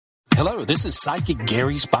Hello, this is Psychic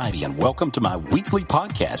Gary Spivey, and welcome to my weekly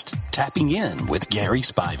podcast, Tapping In with Gary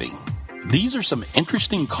Spivey. These are some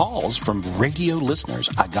interesting calls from radio listeners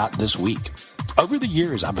I got this week. Over the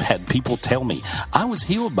years, I've had people tell me, I was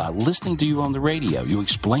healed by listening to you on the radio. You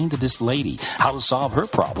explained to this lady how to solve her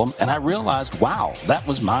problem, and I realized, wow, that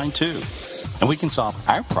was mine too. And we can solve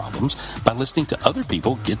our problems by listening to other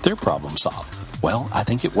people get their problem solved. Well, I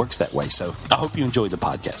think it works that way, so I hope you enjoyed the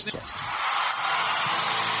podcast.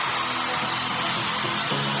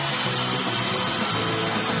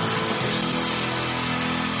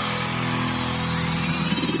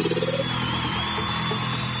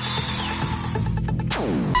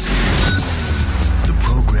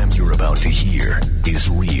 About to hear is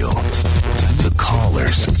real. The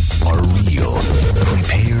callers are real.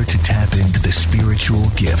 Prepare to tap into the spiritual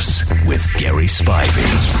gifts with Gary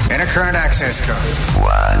Spivey. Enter current access code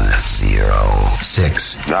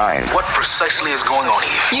 1069. What precisely is going on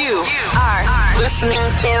here? You are listening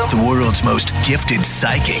to the world's most gifted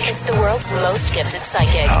psychic. It's the world's most gifted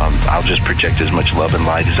psychic. I'll just project as much love and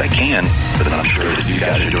light as I can, but I'm sure that you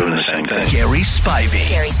guys are doing the same thing. Gary Spivey.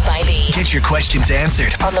 Gary Spivey. Get your questions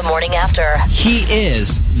answered On the morning after. He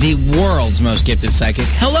is the world's most gifted psychic.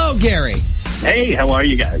 Hello, Gary. Hey, how are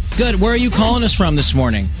you guys? Good. Where are you calling us from this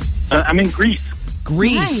morning? I'm in Greece.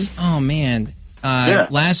 Greece. Nice. Oh, man. Yeah.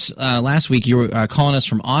 Last week, you were calling us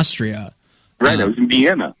from Austria. Right, I was in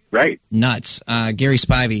Vienna. Right. Nuts. Gary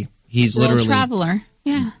Spivey. He's World literally traveler.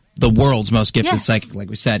 Yeah. the world's most gifted Yes. psychic, like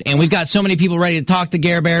we said. And we've got so many people ready to talk to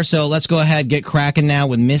Gare Bear, so let's go ahead, get cracking now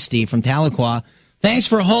with Misty from Tahlequah. Thanks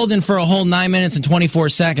for holding for a whole 9 minutes and 24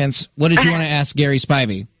 seconds. What did you want to ask Gary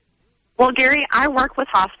Spivey? Well, Gary, I work with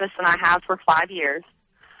hospice, and I have for 5 years.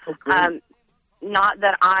 Okay. Not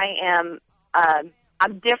that I am,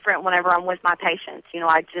 I'm different whenever I'm with my patients. You know,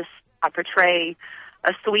 I portray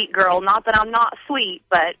a sweet girl. Not that I'm not sweet,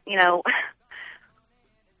 but, you know,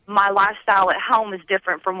 my lifestyle at home is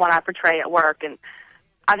different from what I portray at work. And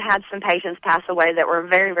I've had some patients pass away that were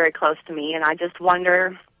very, very close to me, and I just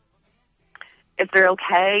wonder if they're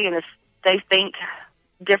okay and if they think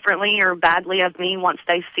differently or badly of me once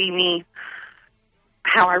they see me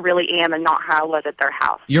how I really am and not how I was at their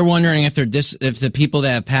house. You're wondering if if the people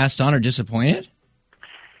that have passed on are disappointed?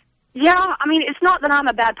 Yeah, I mean, it's not that I'm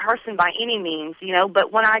a bad person by any means, you know,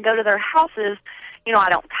 but when I go to their houses, you know, I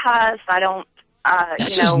don't cuss, I don't,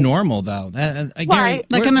 That's you know, just normal, though. Gary,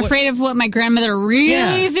 Like, I'm afraid of what my grandmother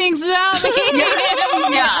really thinks about me.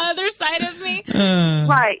 On the other side of me.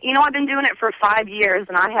 Right. You know, I've been doing it for 5 years,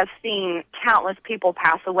 and I have seen countless people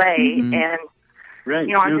pass away, and, Right.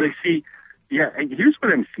 you know, they see, and here's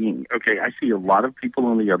what I'm seeing. Okay, I see a lot of people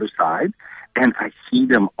on the other side, and I see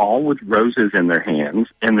them all with roses in their hands,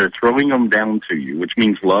 and they're throwing them down to you, which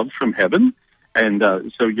means love from heaven. And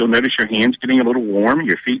so you'll notice your hands getting a little warm,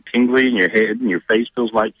 your feet tingly, and your head and your face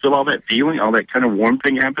feels like, feel all that feeling, all that kind of warm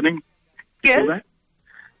thing happening? Yes. Feel that?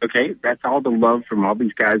 Okay, that's all the love from all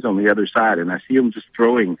these guys on the other side. And I see them just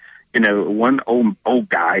throwing, you know, one old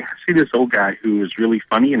guy. I see this old guy who is really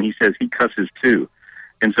funny, and he says he cusses too.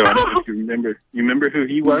 And so I don't know if you remember who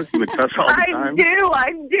he was? He would cuss all the time. I do.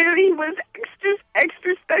 He was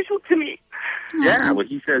extra special to me. Yeah, well,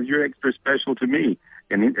 he says, you're extra special to me.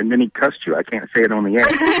 And then he cussed you. I can't say it on the air.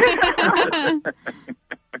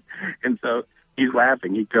 And so he's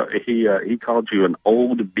laughing. He called you an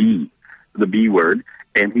old bee, the B word.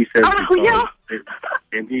 And he says,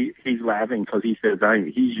 and he's laughing because he says,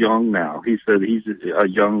 he's young now. He said he's a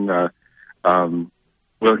young,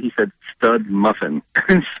 he said stud muffin.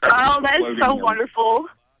 Oh, that's so wonderful.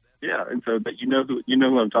 Yeah, and so but you know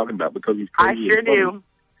who I'm talking about because he's crazy. I sure do.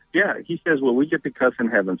 Yeah, he says, well, we get to cuss in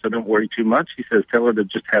heaven, so don't worry too much. He says, tell her to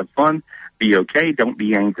just have fun, be okay, don't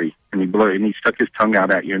be angry. And he stuck his tongue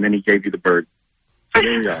out at you, and then he gave you the bird. So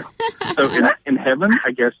there you are. So in heaven,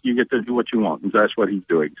 I guess you get to do what you want, and that's what he's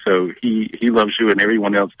doing. So he loves you, and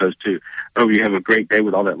everyone else does too. Oh, you have a great day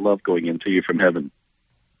with all that love going into you from heaven.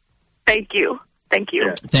 Thank you. Thank you.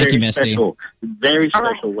 Yeah, Thank you, Misty. Very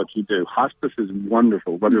special what you do. Hospice is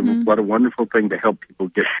wonderful. What a wonderful thing to help people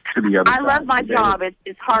get to the other side. I love my job.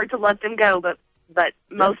 It's hard to let them go, but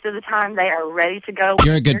most of the time they are ready to go.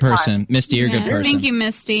 You're a good person. Misty, you're a good person. Thank you,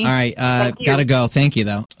 Misty. All right, gotta go. Thank you,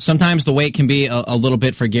 though. Sometimes the wait can be a little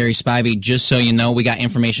bit for Gary Spivey. Just so you know, we got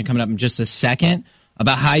information coming up in just a second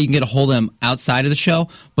about how you can get a hold of him outside of the show.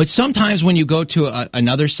 But sometimes when you go to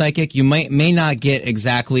another psychic, you may not get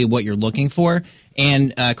exactly what you're looking for.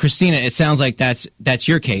 And Christina, it sounds like that's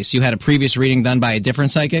your case. You had a previous reading done by a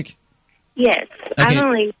different psychic? Yes.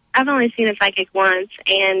 Okay. I've only seen a psychic once,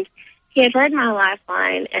 and he had read my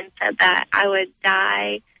lifeline and said that I would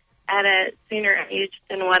die at a sooner age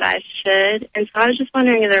than what I should. And so I was just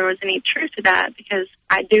wondering if there was any truth to that, because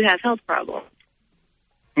I do have health problems.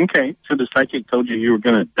 Okay, so the psychic told you were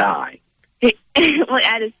going to die. Well,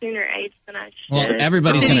 at a sooner age than I should. Well,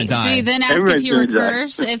 everybody's going to die. Do you then ask Everybody's if you were gonna die.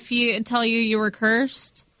 cursed? If you tell you were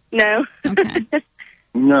cursed? No. Okay.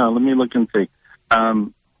 No, let me look and see.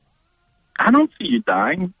 I don't see you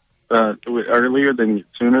dying earlier than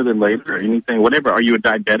sooner than later or anything. Whatever. Are you a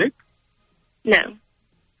diabetic? No.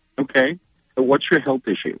 Okay. So what's your health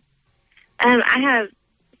issue? I have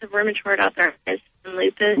the rheumatoid arthritis and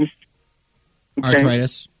lupus. Okay.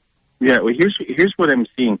 Arthritis. Yeah, well, here's what I'm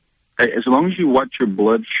seeing. As long as you watch your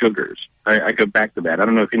blood sugars, I go back to that. I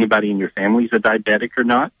don't know if anybody in your family is a diabetic or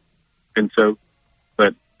not. And so,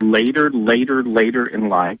 but later in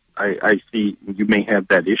life, I see you may have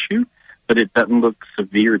that issue, but it doesn't look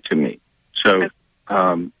severe to me. So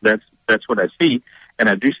that's what I see. And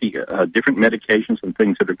I do see different medications and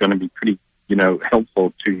things that are going to be pretty,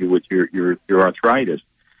 helpful to you with your arthritis.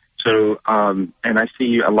 So, and I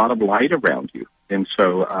see a lot of light around you. And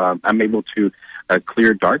so I'm able to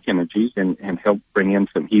clear dark energies and help bring in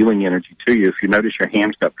some healing energy to you. If you notice your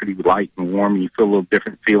hands got pretty light and warm and you feel a little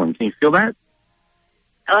different feeling. Can you feel that?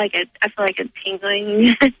 I like it. I feel like it's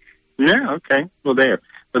tingling. Yeah, okay. Well, there.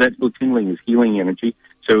 Well, that little tingling is healing energy.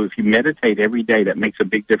 So if you meditate every day, that makes a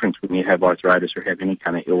big difference when you have arthritis or have any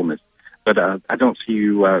kind of illness. But I don't see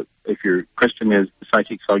you, if your question is the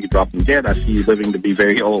psychic saw you dropping dead, I see you living to be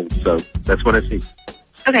very old. So that's what I see.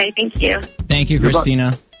 Okay, thank you. Thank you,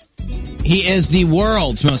 Christina. He is the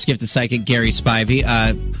world's most gifted psychic, Gary Spivey.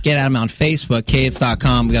 Get at him on Facebook,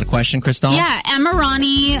 KHits.com. We got a question, Crystal? Yeah,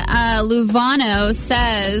 Emirani Luvano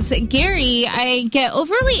says, Gary, I get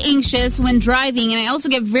overly anxious when driving, and I also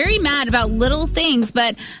get very mad about little things,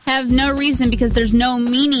 but have no reason because there's no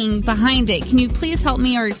meaning behind it. Can you please help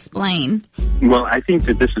me or explain? Well, I think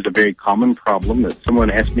that this is a very common problem that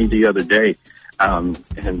someone asked me the other day,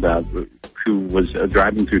 who was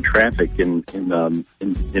driving through traffic in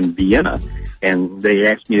Vienna, and they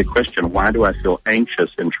asked me the question, why do I feel anxious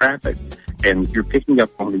in traffic? And you're picking up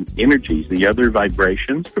on the energies, the other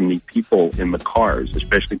vibrations from the people in the cars,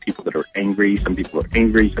 especially people that are angry. Some people are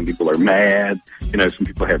angry, some people are mad, some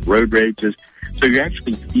people have road rages. So you're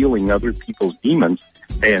actually feeling other people's demons,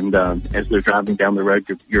 and as they're driving down the road,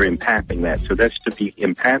 you're empathing that. So that's to be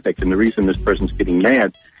empathic, and the reason this person's getting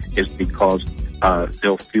mad is because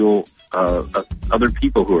they'll feel other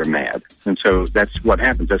people who are mad. And so that's what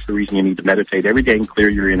happens. That's the reason you need to meditate every day and clear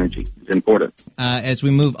your energy. It's important. As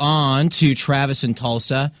we move on to Travis in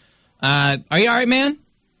Tulsa, are you all right, man?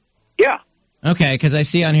 Yeah. Okay, because I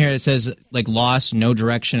see on here it says, lost, no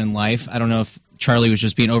direction in life. I don't know if Charlie was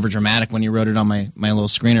just being overdramatic when he wrote it on my little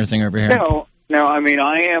screener thing over here. No, I mean,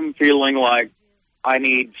 I am feeling like I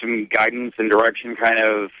need some guidance and direction, kind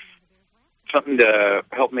of something to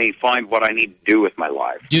help me find what I need to do with my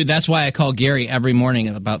life. Dude, that's why I call Gary every morning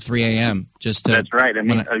at about 3 a.m. That's right. I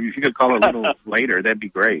mean, if you could call a little later, that'd be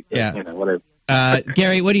great. Yeah. Whatever.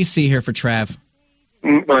 Gary, what do you see here for Trav?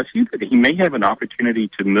 Well, I see that he may have an opportunity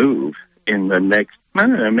to move in the next,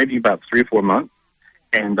 maybe about 3 or 4 months.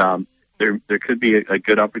 And there could be a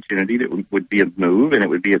good opportunity that would be a move, and it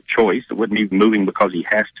would be a choice. It wouldn't be moving because he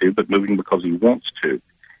has to, but moving because he wants to.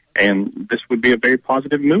 And this would be a very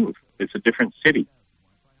positive move. It's a different city.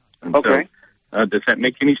 And okay. So, does that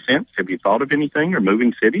make any sense? Have you thought of anything or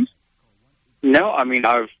moving cities? No, I mean,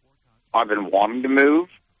 I've been wanting to move,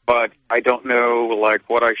 but I don't know,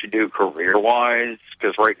 what I should do career-wise,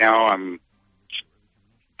 because right now I'm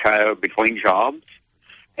kind of between jobs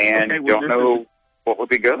and don't know what would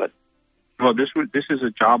be good. Well, this is a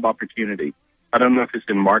job opportunity. I don't know if it's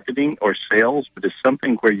in marketing or sales, but it's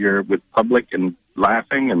something where you're with public and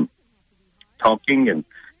laughing and talking, and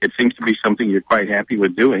it seems to be something you're quite happy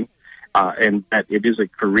with doing, and that it is a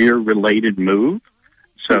career-related move.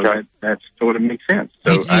 So that sort of makes sense.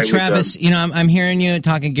 So hey, Travis, I'm hearing you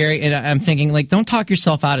talking, Gary, and I'm thinking, don't talk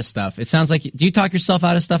yourself out of stuff. It sounds like, do you talk yourself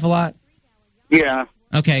out of stuff a lot? Yeah.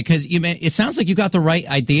 Okay, because it sounds like you got the right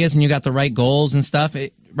ideas and you got the right goals and stuff.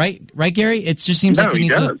 Right, Gary? It just seems like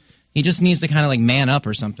he just needs to kind of man up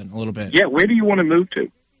or something a little bit. Yeah, where do you want to move to?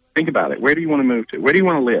 Think about it. Where do you want to move to? Where do you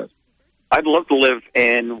want to live? I'd love to live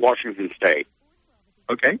in Washington State.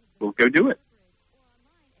 Okay, well, go do it.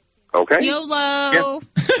 Okay. YOLO.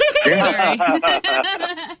 Yeah. Right.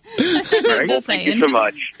 Well, thank you so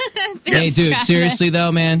much. Hey, dude, seriously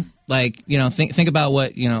though, man, think about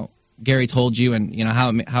what, Gary told you and,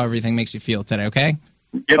 how everything makes you feel today, okay?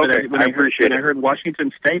 Yeah, but when I heard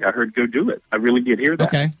Washington State, I heard go do it. I really did hear that.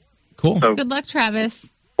 Okay, cool. So, good luck, Travis.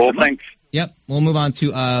 Well, thanks. Yep. We'll move on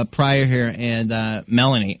to Pryor here and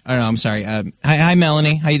Melanie. Oh, no, I'm sorry. Hi,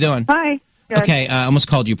 Melanie. How you doing? Hi. Good. Okay, I almost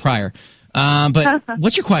called you Pryor. But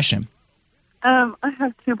what's your question? I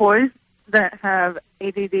have two boys that have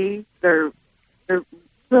ADD. They're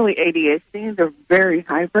really ADHD. They're very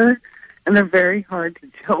hyper, and they're very hard to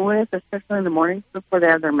deal with, especially in the mornings before they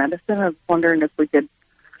have their medicine. I was wondering if we could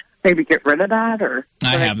maybe get rid of that, or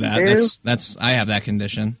I have that. That's I have that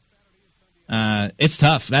condition. It's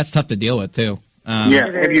tough. That's tough to deal with too.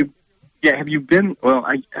 Have you been? Well,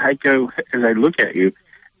 I go as I look at you.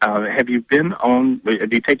 Have you been on? Do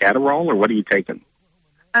you take Adderall, or what are you taking?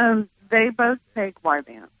 They both take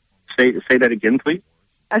Vyvanse. Say that again, please.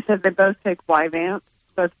 I said they both take Vyvanse.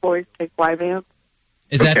 Both boys take Vyvanse.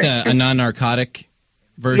 Is that a non-narcotic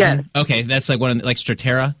version? Yes. Okay, that's like one of like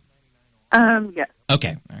Strattera. Yes.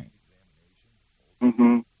 Okay, all right.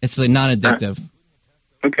 Mm-hmm. It's like non-addictive.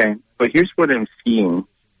 Okay, but here's what I'm seeing,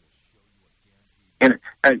 and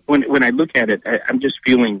when I look at it, I'm just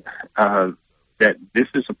feeling that this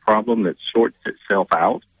is a problem that sorts itself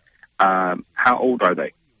out. How old are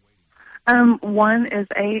they? One is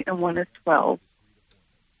 8 and one is 12.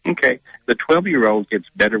 Okay, the 12-year-old gets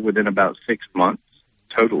better within about 6 months,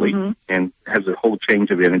 totally, and has a whole change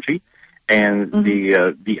of energy, and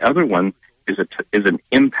the other one is an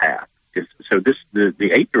empath. So the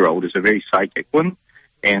 8-year-old is a very psychic one,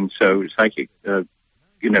 and so psychic,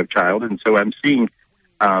 child, and so I'm seeing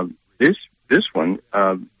this one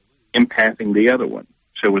empathing the other one.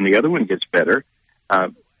 So when the other one gets better,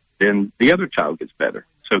 then the other child gets better.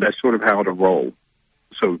 So that's sort of how it'll roll.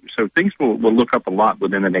 So things will look up a lot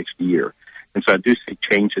within the next year, and so I do see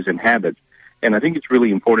changes in habits. And I think it's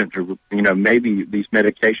really important to, maybe these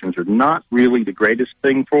medications are not really the greatest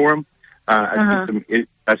thing for them. I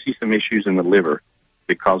see some issues in the liver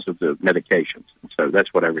because of the medications. And so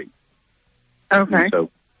that's what I read. Okay. And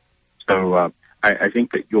so I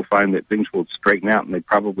think that you'll find that things will straighten out, and they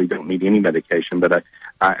probably don't need any medication. But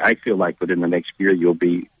I feel like within the next year you'll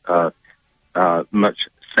be much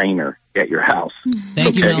saner at your house.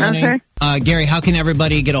 Thank you, Melanie. Okay. Gary, how can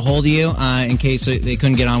everybody get a hold of you in case they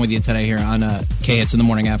couldn't get on with you today here on K-Hits in the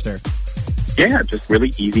Morning After? Yeah, just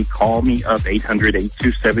really easy. Call me up,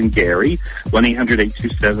 800-827-GARY,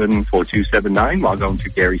 1-800-827-4279. Log on to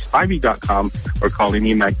GarySpivey.com or call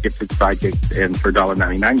any of my gifted sidekicks, and for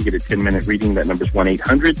 $1.99 you get a 10-minute reading. That number's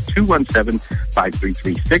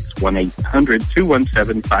 1-800-217-5336,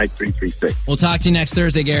 1-800-217-5336. We'll talk to you next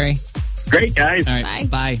Thursday, Gary. Great, guys. All right,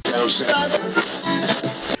 bye.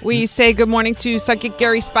 We say good morning to Psychic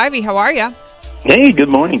Gary Spivey. How are you? Hey, good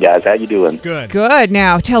morning, guys. How you doing? Good. Good.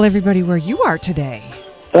 Now, tell everybody where you are today.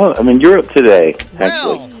 Oh, I'm in Europe today,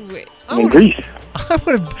 Well, actually. I'm in Greece.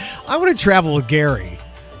 I want to travel with Gary.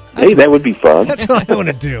 Hey, that would be fun. That's what I want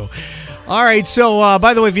to do. All right, so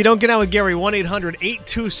by the way, if you don't get on with Gary,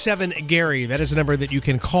 1-800-827-GARY. That is the number that you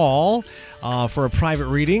can call for a private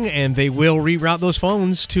reading, and they will reroute those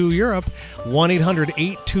phones to Europe.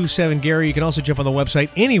 1-800-827-GARY. You can also jump on the website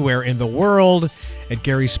anywhere in the world at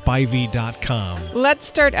GarySpivey.com. Let's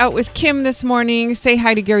start out with Kim this morning. Say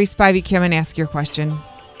hi to Gary Spivey, Kim, and ask your question.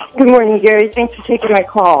 Good morning, Gary. Thanks for taking my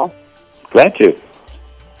call. Glad to.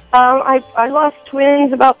 I lost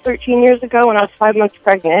twins about 13 years ago when I was 5 months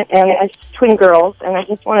pregnant, and it's twin girls, and I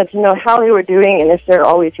just wanted to know how they were doing and if they're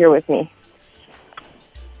always here with me.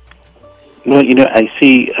 Well, I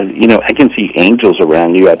see, I can see angels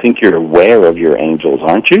around you. I think you're aware of your angels,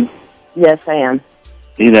 aren't you? Yes, I am.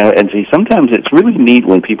 And see, sometimes it's really neat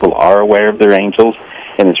when people are aware of their angels,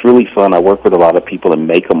 and it's really fun. I work with a lot of people and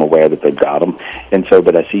make them aware that they've got them. And so,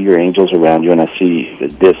 but I see your angels around you, and I see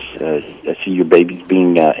I see your babies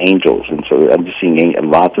being angels. And so I'm just seeing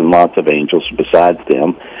lots and lots of angels besides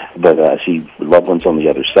them. But I see loved ones on the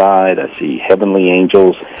other side. I see heavenly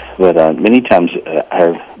angels. But many times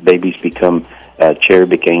our babies become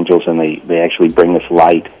cherubic angels, and they actually bring us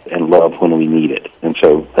light and love when we need it. And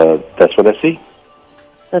so that's what I see.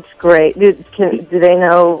 That's great. Do they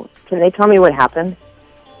know? Can they tell me what happened?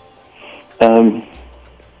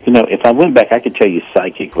 If I went back, I could tell you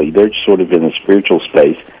psychically. They're sort of in a spiritual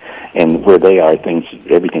space, and where they are,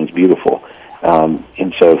 everything's beautiful.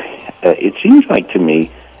 And so it seems like to me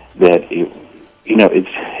that it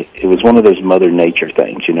was one of those Mother Nature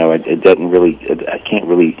things. It doesn't really. I can't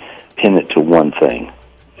really pin it to one thing.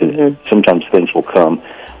 Mm-hmm. Sometimes things will come,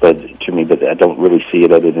 but I don't really see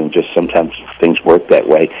it other than just sometimes things work that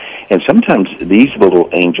way. And sometimes these little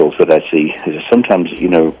angels that I see, sometimes,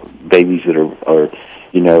 babies that are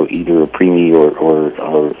either a preemie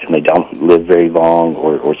or and they don't live very long,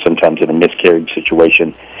 or sometimes in a miscarriage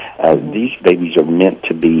situation, these babies are meant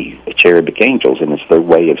to be cherubic angels, and it's their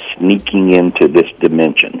way of sneaking into this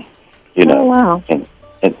dimension. You know. Oh, wow.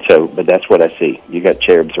 And so, but that's what I see. You got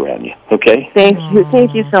cherubs around you. Okay.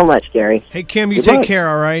 Thank you so much, Gary. Hey, Kim, you Good take luck. care,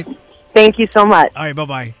 all right? Thank you so much. All right,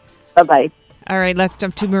 bye-bye. Bye-bye. All right, let's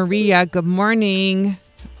jump to Maria. Good morning.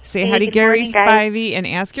 Say Hey, hi to good Gary morning, guys. Spivey and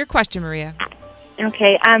ask your question, Maria.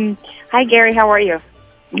 Okay. Hi, Gary. How are you?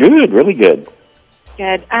 Good. Really good.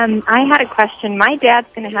 Good. I had a question. My dad's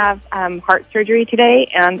going to have heart surgery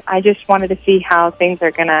today, and I just wanted to see how things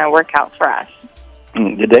are going to work out for us.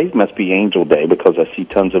 Today must be Angel Day because I see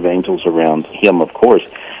tons of angels around him, of course,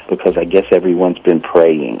 because I guess everyone's been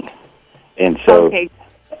praying. And so, Okay.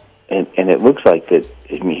 and it looks like that,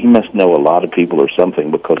 I mean, he must know a lot of people or something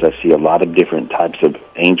because I see a lot of different types of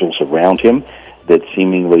angels around him that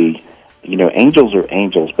seemingly, you know, angels are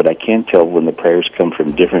angels, but I can't tell when the prayers come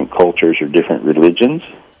from different cultures or different religions,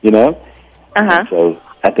 you know? And so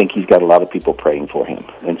I think he's got a lot of people praying for him.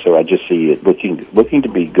 And so I just see it looking to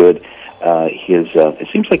be good. It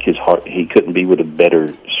seems like his heart, he couldn't be with a better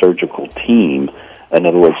surgical team. In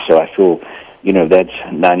other words, so I feel, you know, that's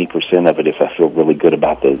 90% of it if I feel really good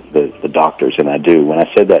about the doctors, and I do. When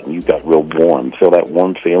I said that, and you got real warm. Feel that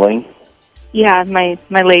warm feeling? Yeah, my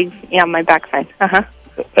legs, my backside.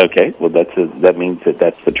 Okay, well, that means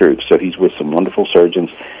that's the truth. So he's with some wonderful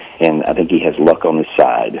surgeons, and I think he has luck on his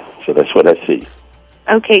side. So that's what I see.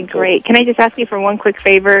 Okay, great. Can I just ask you for one quick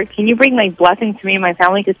favor? Can you bring like blessings to me and my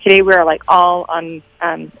family? Because today we're like all on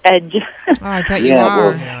edge. Oh, I bet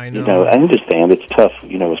Well, I know. You know, I understand it's tough,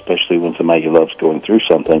 you know, especially when somebody you love's going through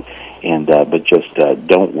something. And but just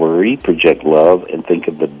don't worry, project love, and think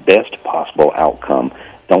of the best possible outcome.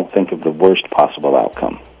 Don't think of the worst possible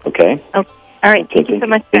outcome. Okay. Oh, all right. Thank you so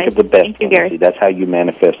much, Think guys. of the best. Thank you, Gary. See, that's how you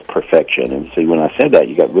manifest perfection. And see, when I said that,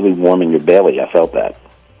 you got really warm in your belly. I felt that.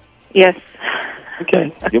 Yes.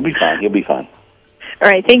 Okay, you'll be fine. You'll be fine. All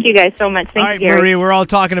right. Thank you guys so much. Thank All right, you, Gary. Maria, we're all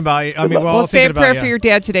talking about you. I mean, we're all We'll say thinking a about prayer you. for your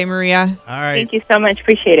dad today, Maria. All right. Thank you so much.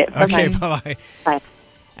 Appreciate it. Okay, Bye-bye. bye-bye. Bye.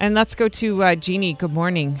 And let's go to Jeannie. Good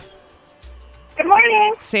morning. Good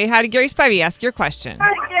morning. Say hi to Gary Spivey. Ask your question.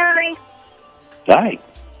 Hi, Gary. Hi.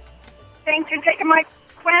 Thanks for taking my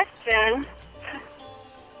question.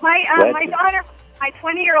 My daughter, my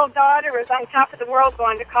 20-year-old daughter, was on top of the world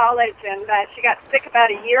going to college, and she got sick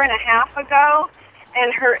about a year and a half ago,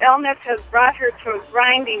 and her illness has brought her to a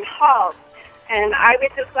grinding halt. And I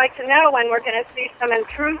would just like to know when we're going to see some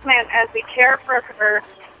improvement as we care for her,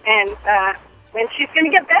 and when she's going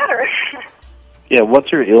to get better. Yeah, what's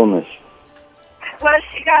her illness? Well,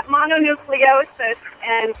 she got mononucleosis,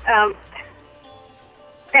 and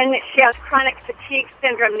she has chronic fatigue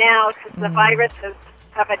syndrome now because the viruses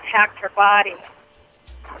have attacked her body.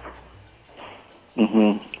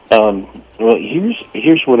 Well,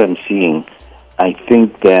 here's what I'm seeing. I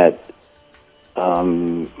think that,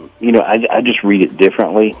 you know, I just read it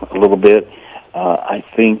differently a little bit. I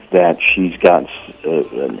think that she's got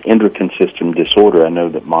an endocrine system disorder. I know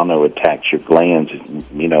that mono attacks your glands,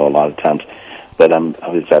 you know, a lot of times. But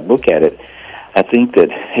as I look at it, I think that,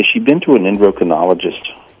 has she been to an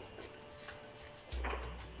endocrinologist?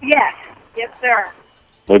 Yes, sir.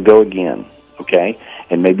 Well, go again, okay?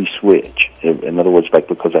 And maybe switch. In other words, like,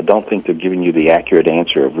 because I don't think they're giving you the accurate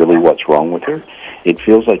answer of really what's wrong with her. It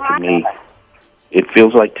feels like to me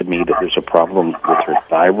that there's a problem with her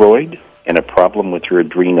thyroid and a problem with her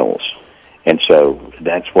adrenals. And so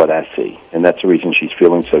that's what I see. And that's the reason she's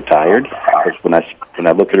feeling so tired. Because when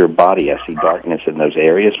I look at her body, I see darkness in those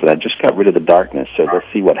areas, but I just got rid of the darkness. So let's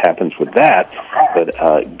see what happens with that.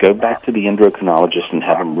 But go back to the endocrinologist and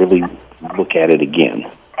have them really look at it again.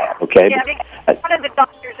 Okay? Yeah, because one of the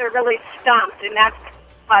doctors are really stumped, and that's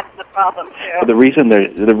the problem too. But the reason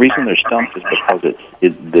they're stumped is because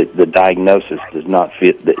the diagnosis does not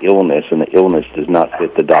fit the illness, and the illness does not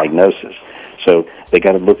fit the diagnosis. So they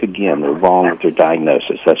got to look again. They're wrong with their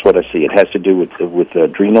diagnosis. That's what I see. It has to do with the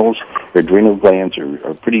adrenals. Her adrenal glands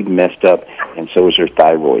are pretty messed up, and so is her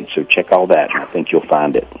thyroid. So check all that, and I think you'll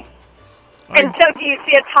find it. And so do you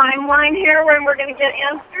see a timeline here when we're going to get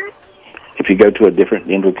answers? If you go to a different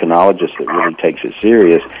endocrinologist that really takes it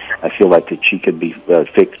serious, I feel like that she could be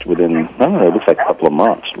fixed within, I don't know, it looks like a couple of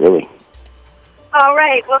months, really. All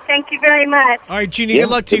right. Well, thank you very much. All right, Jeannie, good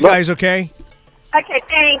luck to you guys, okay? Okay,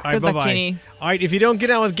 thanks. All right, bye-bye. All right, if you don't get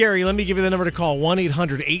on with Gary, let me give you the number to call,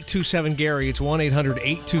 1-800-827-GARY. It's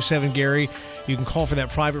 1-800-827-GARY. You can call for that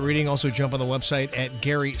private reading. Also jump on the website at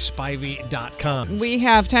GarySpivey.com. We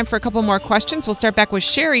have time for a couple more questions. We'll start back with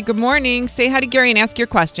Sherry. Good morning. Say hi to Gary and ask your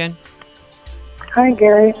question. Hi,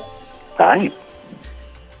 Gary. Hi.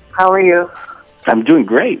 How are you? I'm doing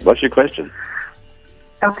great. What's your question?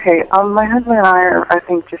 Okay, my husband and I are, I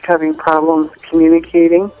think, just having problems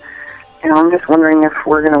communicating, and I'm just wondering if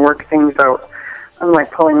we're going to work things out. I'm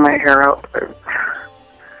like pulling my hair out.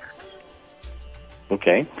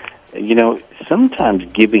 Okay. You know, sometimes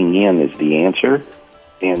giving in is the answer,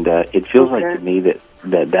 and it feels like to me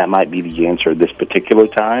that might be the answer this particular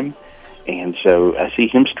time. And so I see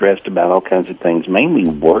him stressed about all kinds of things, mainly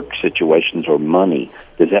work situations or money.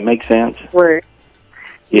 Does that make sense? Right.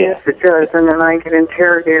 Yeah. Yes, it does. And then I get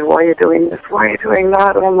interrogated, why are you doing this? Why are you doing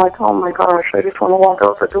that? And I'm like, oh my gosh, I just want to walk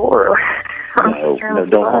out the door. No,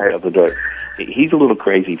 don't walk out the door. He's a little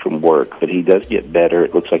crazy from work, but he does get better.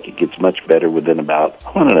 It looks like it gets much better within about,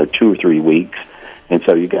 2 or 3 weeks. And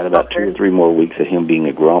so you got about 2 or 3 more weeks of him being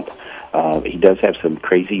a grump. He does have some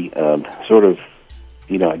crazy sort of,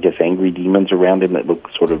 I guess angry demons around him that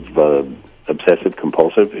look sort of obsessive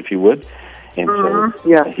compulsive, if you would. And so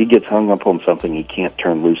if he gets hung up on something, he can't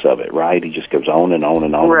turn loose of it, right? He just goes on and on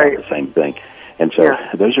and on about the same thing. And so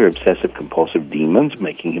those are obsessive compulsive demons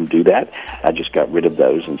making him do that. I just got rid of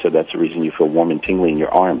those, and so that's the reason you feel warm and tingly in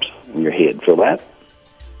your arms and your head. Feel that?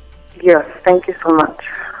 Yes, thank you so much.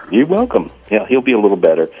 You're welcome. Yeah, he'll be a little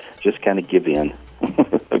better. Just kind of give in.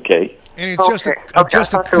 Okay? And it's just I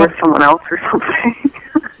thought there was someone else or something.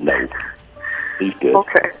 No. He's good.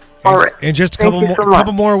 Okay. All right. In just a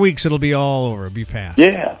couple more weeks, it'll be all over. It'll be past.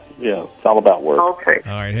 Yeah. It's all about work. Okay.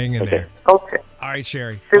 All right, hang in there. Okay. All right,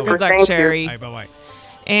 Sherry. Good luck, Sherry. All right, bye-bye.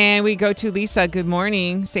 And we go to Lisa. Good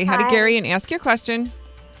morning. Say hi to Gary and ask your question.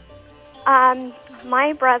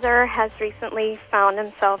 My brother has recently found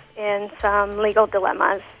himself in some legal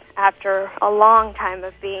dilemmas after a long time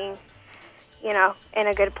of being, in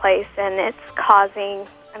a good place, and it's causing,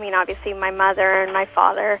 obviously my mother and my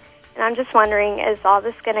father, and I'm just wondering, is all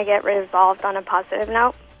this going to get resolved on a positive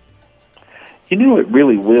note? It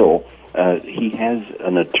really will. He has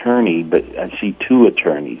an attorney, but I see 2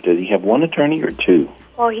 attorneys. Does he have 1 attorney or 2?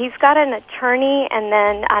 Well, he's got an attorney and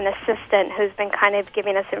then an assistant who's been kind of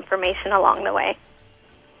giving us information along the way.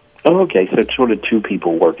 Oh, okay. So it's sort of 2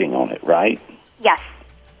 people working on it, right? Yes.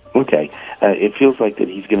 Okay. It feels like that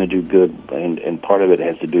he's going to do good, and part of it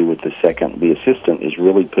has to do with the second. The assistant is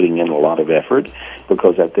really putting in a lot of effort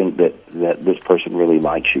because I think that this person really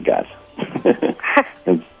likes you guys.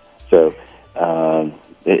 And so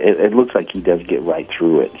it looks like he does get right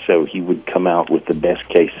through it. So he would come out with the best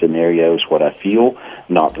case scenario is what I feel,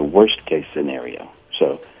 not the worst case scenario.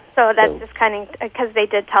 So that's just kind of, because they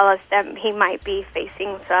did tell us that he might be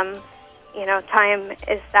facing some, time.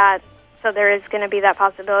 Is that, so there is going to be that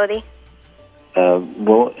possibility?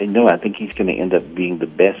 Well, no, I think he's going to end up being the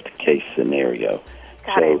best case scenario.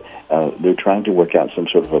 Got it. They're trying to work out some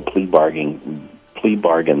sort of a plea bargain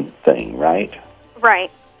thing, right?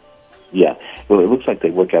 Right. Yeah. Well, it looks like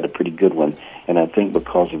they work out a pretty good one, and I think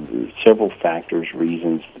because of several factors,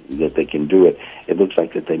 reasons that they can do it, it looks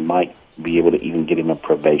like that they might be able to even get him a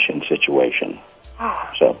probation situation.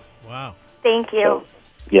 So. Wow. Thank you.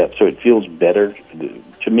 So it feels better.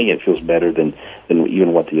 To me, it feels better than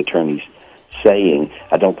even what the attorney's saying.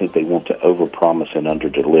 I don't think they want to overpromise and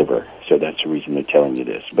underdeliver, so that's the reason they're telling you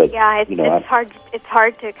this. But yeah, it's hard. It's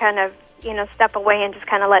hard to kind of step away and just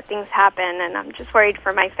kind of let things happen, and I'm just worried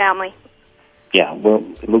for my family. Yeah, well,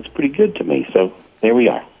 it looks pretty good to me, so there we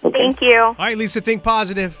are. Okay. Thank you. All right, Lisa, think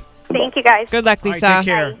positive. Thank you, guys. Good luck, Lisa. All right,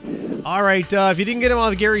 take care. All right, if you didn't get him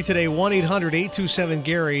on with Gary today,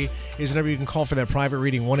 1-800-827-GARY is the number you can call for that private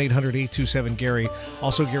reading, 1-800-827-GARY.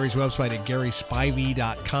 Also, Gary's website at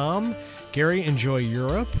GarySpivey.com. Gary, enjoy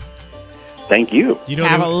Europe. Thank you.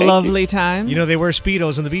 Have a lovely time. They wear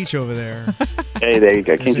Speedos on the beach over there. Hey, there you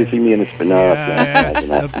go. Can't you see me in the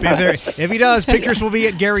Speedo? If he does, pictures will be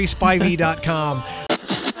at GarySpivey.com.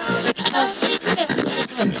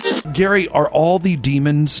 Gary, are all the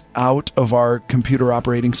demons out of our computer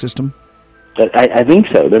operating system? I think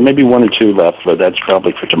so. There may be 1 or 2 left, but that's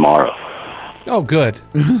probably for tomorrow. Oh, good.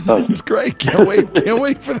 That's great. Can't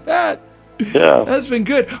wait for that. Yeah. That's been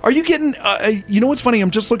good. Are you getting, you know what's funny? I'm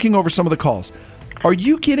just looking over some of the calls. Are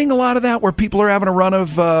you getting a lot of that where people are having a run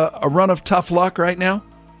of tough luck right now?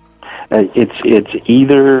 It's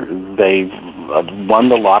either they've won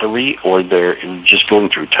the lottery or they're just going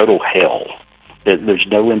through total hell. There's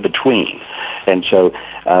no in between, and so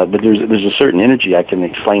but there's a certain energy. I can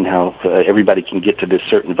explain how everybody can get to this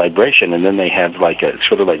certain vibration, and then they have like a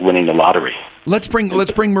sort of like winning the lottery. Let's bring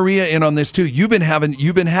Maria in on this too. You've been having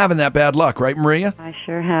that bad luck, right, Maria? I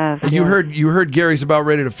sure have. You heard Gary's about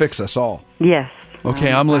ready to fix us all. Yes.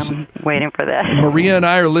 Okay, I'm listening. I'm waiting for that. Maria and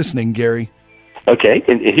I are listening, Gary. Okay,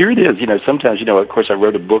 and here it is. Sometimes, of course, I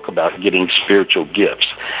wrote a book about getting spiritual gifts,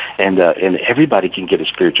 and everybody can get a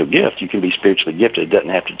spiritual gift. You can be spiritually gifted. It doesn't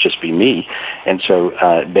have to just be me. And so,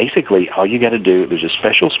 basically, all you got to do, there's a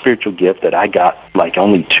special spiritual gift that I got like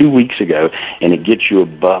only 2 weeks ago, and it gets you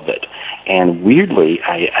above it. And weirdly,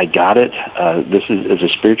 I got it. This is a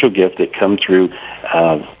spiritual gift that come through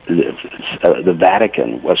the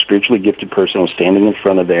Vatican. A spiritually gifted person was standing in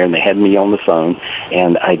front of there, and they had me on the phone,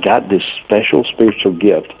 and I got this special spiritual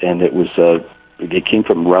gift, and it was it came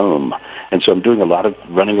from Rome. And so I'm doing a lot of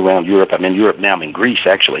running around Europe. I'm in Europe now. I'm in Greece,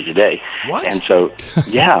 actually, today. What? And so,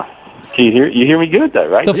 yeah. You hear me good, though,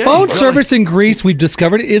 right? The phone service in Greece, we've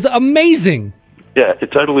discovered, is amazing. Yeah,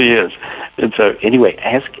 it totally is. And so, anyway,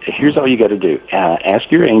 here's all you got to do.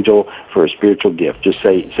 Ask your angel for a spiritual gift. Just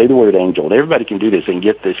say the word angel. And everybody can do this and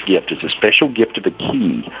get this gift. It's a special gift of a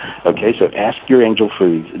key. Okay, so ask your angel for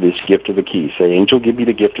this gift of a key. Say, angel, give me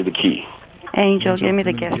the gift of the key. Angel, give me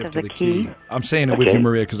the gift of the key. I'm saying it with you,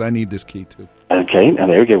 Maria, because I need this key, too. Okay, now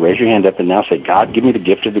there we go. Raise your hand up and now say, God, give me the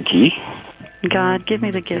gift of the key. God, give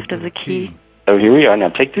me the gift of the key. Oh, here we are. Now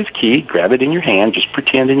take this key, grab it in your hand, just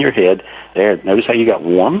pretend in your head. There, notice how you got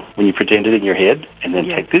warm when you pretended in your head? And then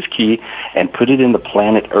take this key and put it in the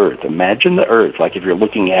planet Earth. Imagine the Earth, like if you're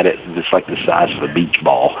looking at it, it's like the size of a beach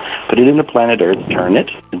ball. Put it in the planet Earth, turn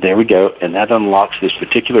it, and there we go. And that unlocks this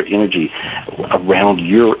particular energy around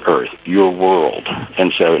your Earth, your world.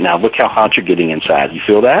 And so now look how hot you're getting inside. You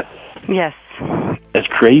feel that? Yes. That's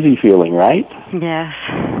crazy feeling, right? Yes.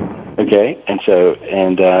 Okay, and so,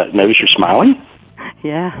 notice you're smiling?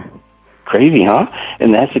 Yeah. Crazy, huh?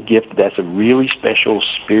 And that's a gift, that's a really special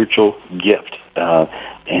spiritual gift.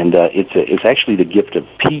 It's actually the gift of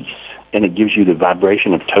peace, and it gives you the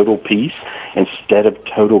vibration of total peace instead of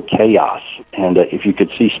total chaos. And if you could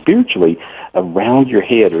see spiritually around your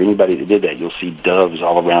head, or anybody that did that, you'll see doves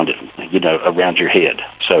all around it, around your head.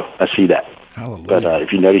 So I see that. Hallelujah. But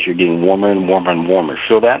if you notice, you're getting warmer and warmer and warmer.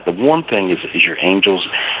 Feel that? The warm thing is your angels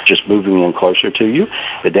just moving in closer to you.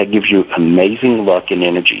 That gives you amazing luck and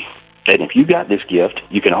energy. And if you got this gift,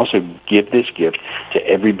 you can also give this gift to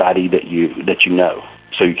everybody that you know.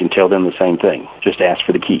 So you can tell them the same thing. Just ask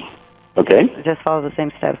for the key. Okay? Just follow the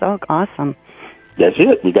same steps. Oh, awesome. That's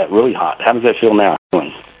it. You got really hot. How does that feel now?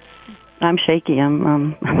 I'm shaky.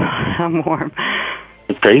 I'm warm.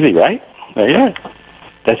 It's crazy, right? Yeah.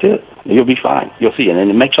 That's it. You'll be fine. You'll see. And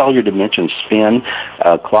it makes all your dimensions spin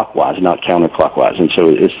clockwise, not counterclockwise. And so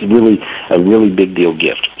it's really a really big deal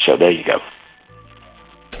gift. So there you go.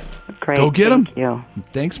 Great. Go get them. Thank you.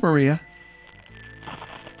 Thanks, Maria.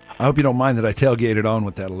 I hope you don't mind that I tailgated on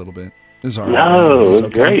with that a little bit. It's all right. No, It's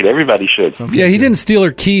it's great. Everybody should. Yeah, he didn't steal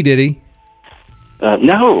her key, did he?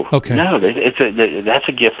 No. Okay. No, that's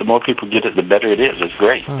a gift. The more people get it, the better it is. It's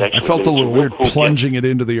great. I felt a little weird plunging it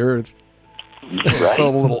into the earth. Right. I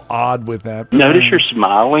felt a little odd with that. Notice you're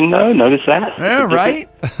smiling, though. Notice that. Yeah, right?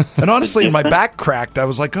 And honestly, my back cracked. I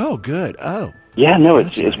was like, oh, good. Oh. Yeah, no,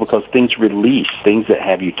 it's because things release, things that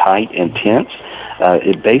have you tight and tense.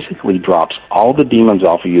 It basically drops all the demons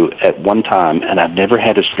off of you at one time, and I've never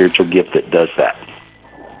had a spiritual gift that does that.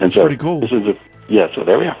 And That's so pretty cool. This is so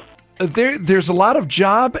there we are. There's a lot of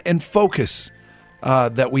job and focus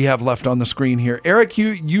that we have left on the screen here. Eric,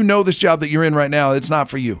 you know this job that you're in right now. It's not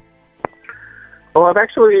for you. Well, I'm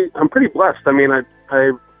pretty blessed. I mean,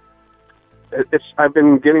 I've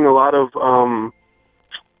been getting a lot of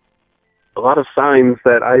signs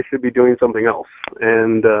that I should be doing something else,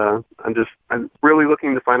 and I'm really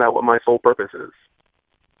looking to find out what my sole purpose is.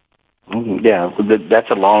 Yeah, that's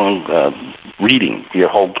a long reading, your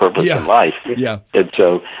whole purpose in life. Yeah. And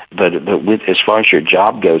so, but with as far as your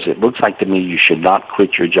job goes, it looks like to me you should not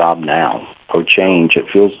quit your job now or change. It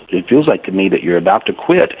feels like to me that you're about to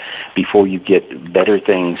quit before you get better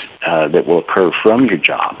things that will occur from your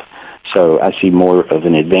job. So I see more of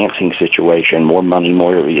an advancing situation, more money,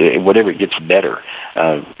 more whatever gets better,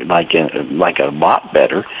 like a lot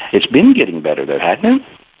better. It's been getting better though, hasn't it?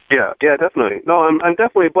 Yeah, definitely. No, I'm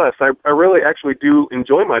definitely blessed. I really actually do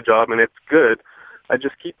enjoy my job, and it's good. I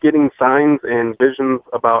just keep getting signs and visions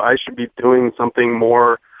about I should be doing something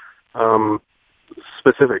more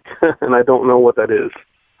specific, and I don't know what that is.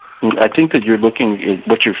 I think that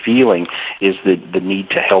what you're feeling is the need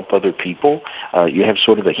to help other people. You have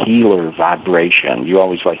sort of a healer vibration. You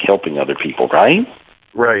always like helping other people, right?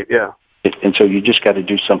 Right, yeah. And so you just got to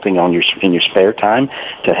do something in your spare time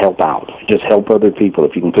to help out. Just help other people.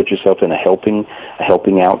 If you can put yourself in a helping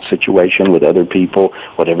out situation with other people,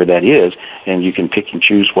 whatever that is, and you can pick and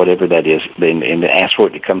choose whatever that is, and ask for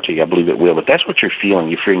it to come to you. I believe it will. But that's what you're feeling.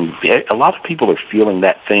 You're feeling. A lot of people are feeling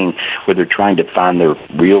that thing where they're trying to find their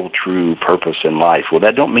real, true purpose in life. Well,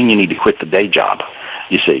 that don't mean you need to quit the day job.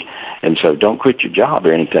 You see, and so don't quit your job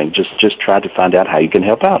or anything. Just try to find out how you can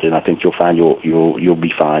help out, and I think you'll find you'll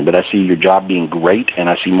be fine. But I see your job being great, and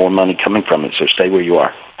I see more money coming from it. So stay where you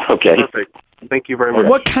are. Okay. Perfect. Thank you very much.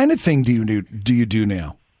 What kind of thing do you do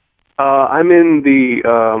now? I'm in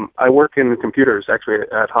the. I work in computers actually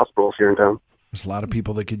at hospitals here in town. There's a lot of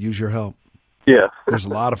people that could use your help. Yeah, there's a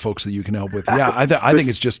lot of folks that you can help with. Yeah, I think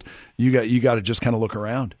it's just you got to just kind of look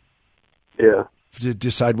around. Yeah, to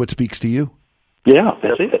decide what speaks to you. Yeah,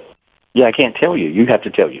 that's it. Yeah, I can't tell you. You have to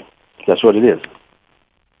tell you. That's what it is.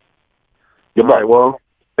 All right. Well,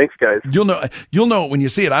 thanks, guys. You'll know it when you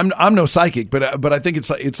see it. I'm no psychic, but I think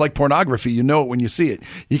it's like pornography. You know it when you see it.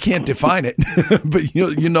 You can't define it, but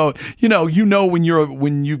you know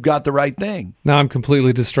when you've got the right thing. Now I'm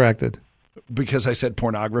completely distracted because I said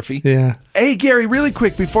pornography. Yeah. Hey, Gary, really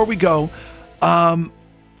quick before we go,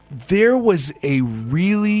 there was a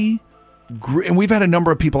really, and we've had a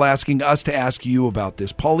number of people asking us to ask you about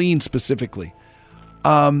this, Pauline specifically.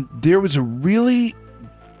 There was a really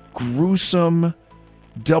gruesome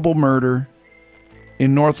double murder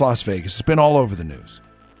in North Las Vegas. It's been all over the news.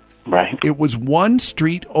 Right. It was one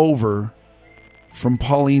street over from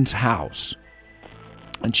Pauline's house.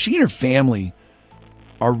 And she and her family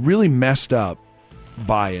are really messed up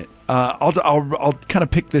by it. I'll kind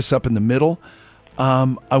of pick this up in the middle.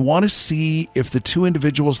 I want to see if the two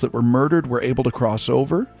individuals that were murdered were able to cross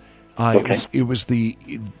over. Okay. It was the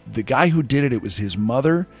guy who did it. It was his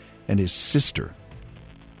mother and his sister.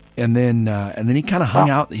 And then he kind of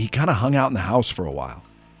hung out. He kind of hung out in the house for a while,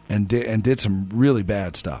 and did some really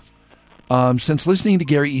bad stuff. Since listening to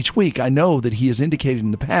Gary each week, I know that he has indicated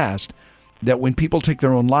in the past that when people take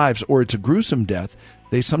their own lives or it's a gruesome death,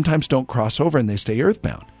 they sometimes don't cross over and they stay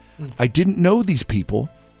earthbound. I didn't know these people,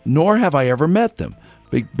 nor have I ever met them.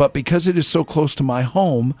 But because it is so close to my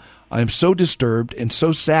home, I am so disturbed and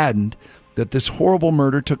so saddened that this horrible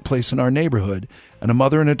murder took place in our neighborhood, and a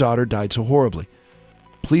mother and a daughter died so horribly.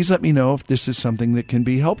 Please let me know if this is something that can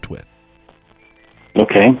be helped with.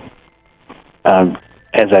 Okay.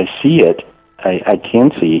 As I see it, I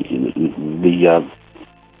can see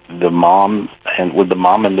the mom and the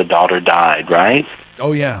mom and the daughter died, right?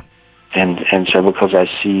 Oh yeah. And so because I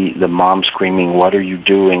see the mom screaming, "What are you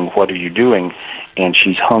doing? What are you doing?" And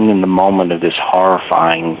she's hung in the moment of this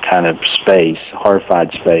horrifying kind of space,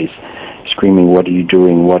 horrified space, screaming, "What are you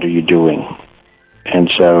doing? What are you doing?"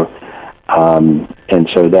 And so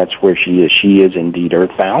that's where she is. She is indeed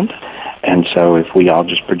earthbound. And so if we all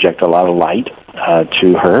just project a lot of light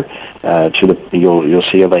to her, you'll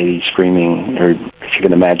see a lady screaming, or if you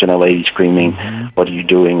can imagine a lady screaming, "What are you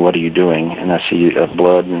doing? What are you doing?" And I see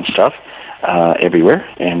blood and stuff everywhere,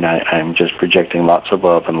 and I'm just projecting lots of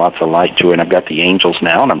love and lots of light to her. And I've got the angels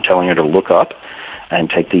now, and I'm telling her to look up and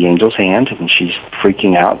take the angel's hand, and she's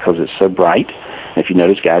freaking out because it's so bright. If you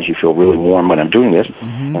notice, guys, you feel really warm when I'm doing this.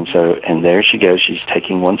 And there she goes. She's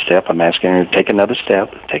taking one step. I'm asking her to take another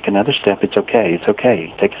step. Take another step. It's okay. It's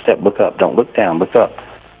okay. Take a step. Look up. Don't look down. Look up.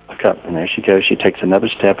 Look up. And there she goes. She takes another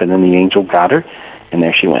step, and then the angel got her, and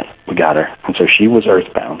there she went. We got her. And so she was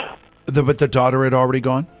earthbound. But the daughter had already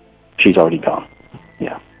gone? She's already gone.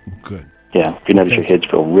 Yeah. Good. Yeah. If you notice, your heads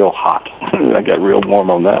feel real hot. I got real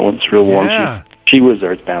warm on that one. It's real warm. Yeah. She was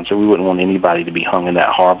earthbound, so we wouldn't want anybody to be hung in that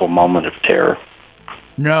horrible moment of terror.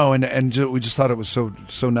 No, and we just thought it was so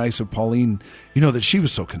nice of Pauline, that she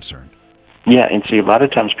was so concerned. Yeah, and see, a lot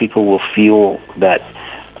of times people will feel that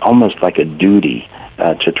almost like a duty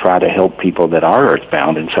to try to help people that are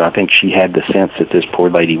earthbound, and so I think she had the sense that this poor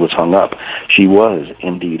lady was hung up. She was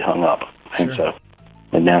indeed hung up, and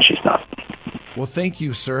now she's not. Well, thank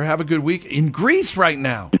you, sir. Have a good week. In Greece right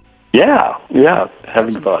now. Yeah,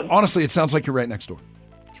 having fun. Honestly, it sounds like you're right next door.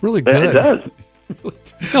 It's really good. It does.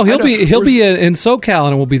 No, he'll be in SoCal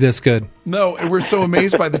and it will be this good. No, we're so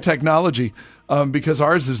amazed by the technology because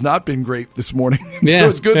ours has not been great this morning. Yeah, so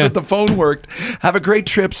it's good that the phone worked. Have a great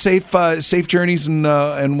trip, safe journeys,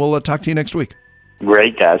 and we'll talk to you next week.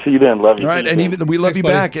 Great, guys. See you then. Love you. All right, and we love you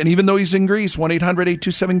back. And even though he's in Greece,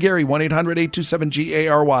 1-800-827-GARY,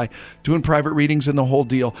 1-800-827-GARY, doing private readings and the whole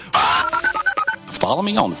deal. Follow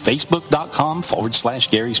me on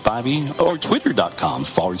Facebook.com/Gary Spivey or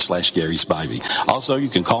Twitter.com/Gary Spivey. Also, you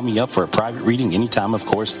can call me up for a private reading anytime, of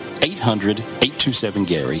course,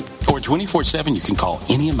 800-827-GARY. Or 24/7, you can call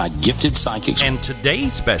any of my gifted psychics. And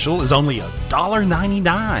today's special is only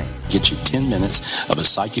 $1.99. Get you 10 minutes of a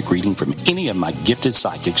psychic reading from any of my gifted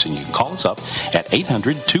psychics, and you can call us up at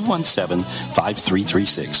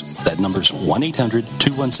 800-217-5336. That number's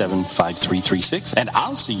 1-800-217-5336. And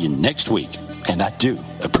I'll see you next week. And I do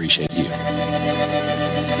appreciate you.